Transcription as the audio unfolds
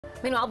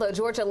Meanwhile, the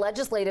Georgia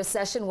legislative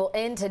session will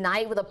end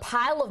tonight with a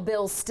pile of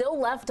bills still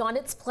left on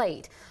its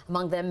plate.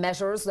 Among them,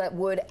 measures that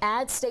would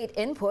add state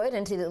input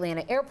into the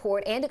Atlanta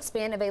airport and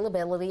expand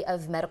availability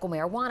of medical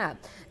marijuana.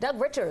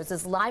 Doug Richards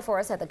is live for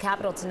us at the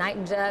Capitol tonight.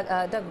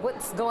 And Doug,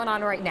 what's going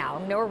on right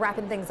now? I know we're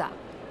wrapping things up.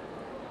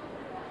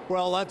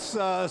 Well, let's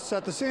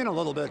set the scene a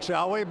little bit,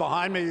 shall we?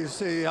 Behind me, you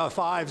see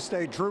 5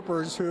 state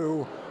troopers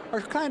who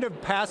are kind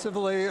of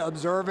passively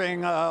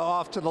observing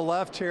off to the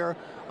left here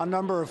a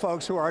number of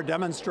folks who are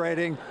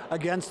demonstrating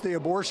against the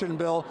abortion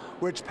bill,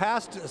 which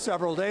passed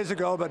several days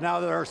ago, but now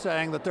they're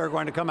saying that they're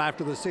going to come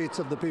after the seats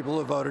of the people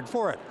who voted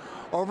for it.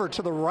 Over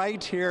to the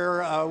right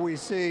here, we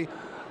see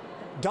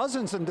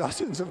dozens and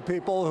dozens of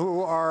people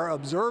who are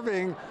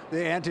observing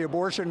the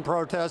anti-abortion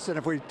protests, and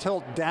if we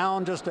tilt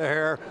down just a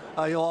hair,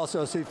 you'll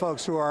also see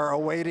folks who are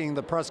awaiting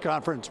the press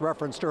conference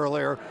referenced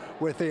earlier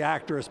with the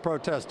actress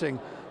protesting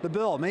the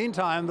bill.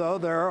 Meantime, though,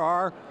 there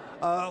are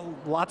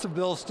lots of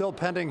bills still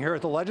pending here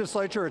at the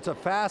legislature. It's a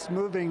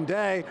fast-moving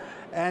day,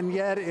 and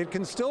yet it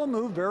can still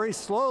move very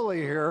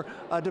slowly here,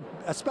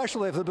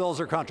 especially if the bills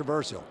are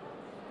controversial.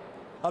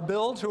 A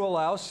bill to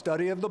allow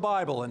study of the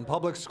Bible in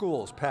public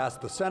schools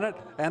passed the Senate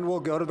and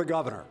will go to the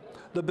governor.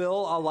 The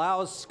bill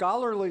allows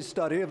scholarly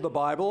study of the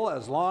Bible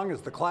as long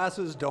as the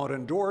classes don't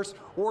endorse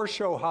or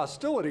show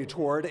hostility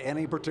toward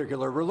any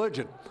particular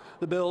religion.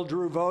 The bill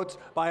drew votes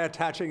by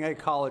attaching a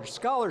college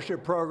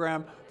scholarship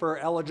program for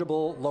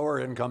eligible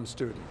lower-income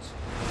students.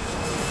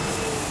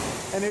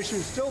 An issue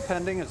still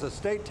pending is a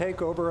state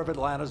takeover of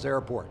Atlanta's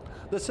airport.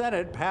 The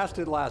Senate passed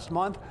it last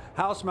month.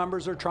 House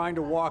members are trying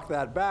to walk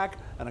that back,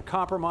 and a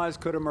compromise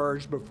could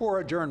emerge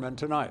before adjournment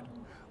tonight.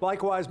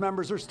 Likewise,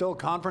 members are still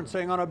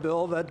conferencing on a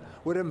bill that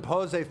would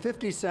impose a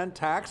 50-cent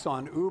tax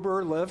on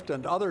Uber, Lyft,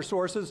 and other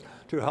sources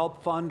to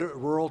help fund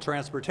rural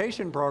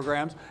transportation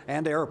programs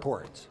and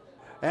airports.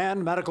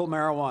 And medical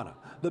marijuana.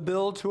 The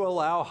bill to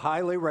allow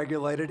highly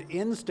regulated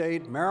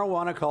in-state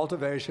marijuana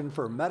cultivation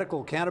for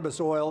medical cannabis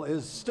oil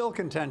is still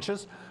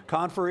contentious.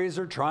 Conferees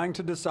are trying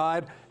to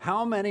decide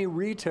how many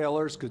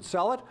retailers could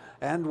sell it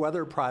and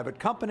whether private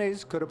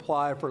companies could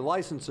apply for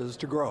licenses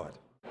to grow it.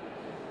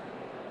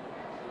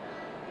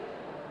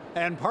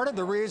 And part of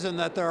the reason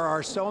that there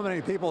are so many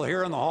people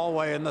here in the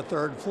hallway in the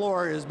 3rd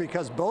floor is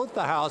because both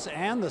the House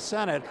and the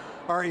Senate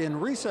are in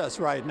recess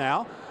right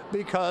now,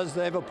 because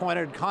they've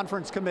appointed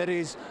conference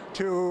committees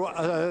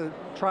to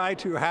try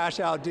to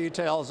hash out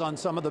details on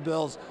some of the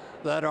bills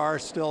that are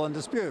still in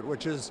dispute,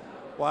 which is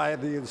why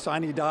the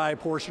sine die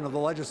portion of the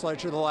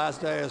legislature the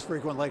last day is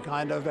frequently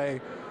kind of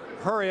a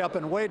hurry up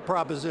and wait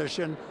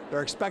proposition.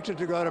 They're expected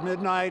to go to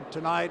midnight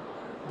tonight,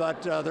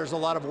 but there's a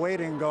lot of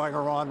waiting going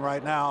on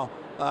right now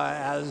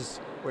as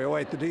we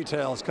await the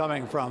details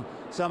coming from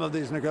some of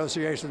these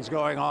negotiations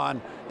going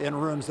on in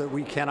rooms that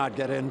we cannot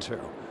get into.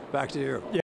 Back to you.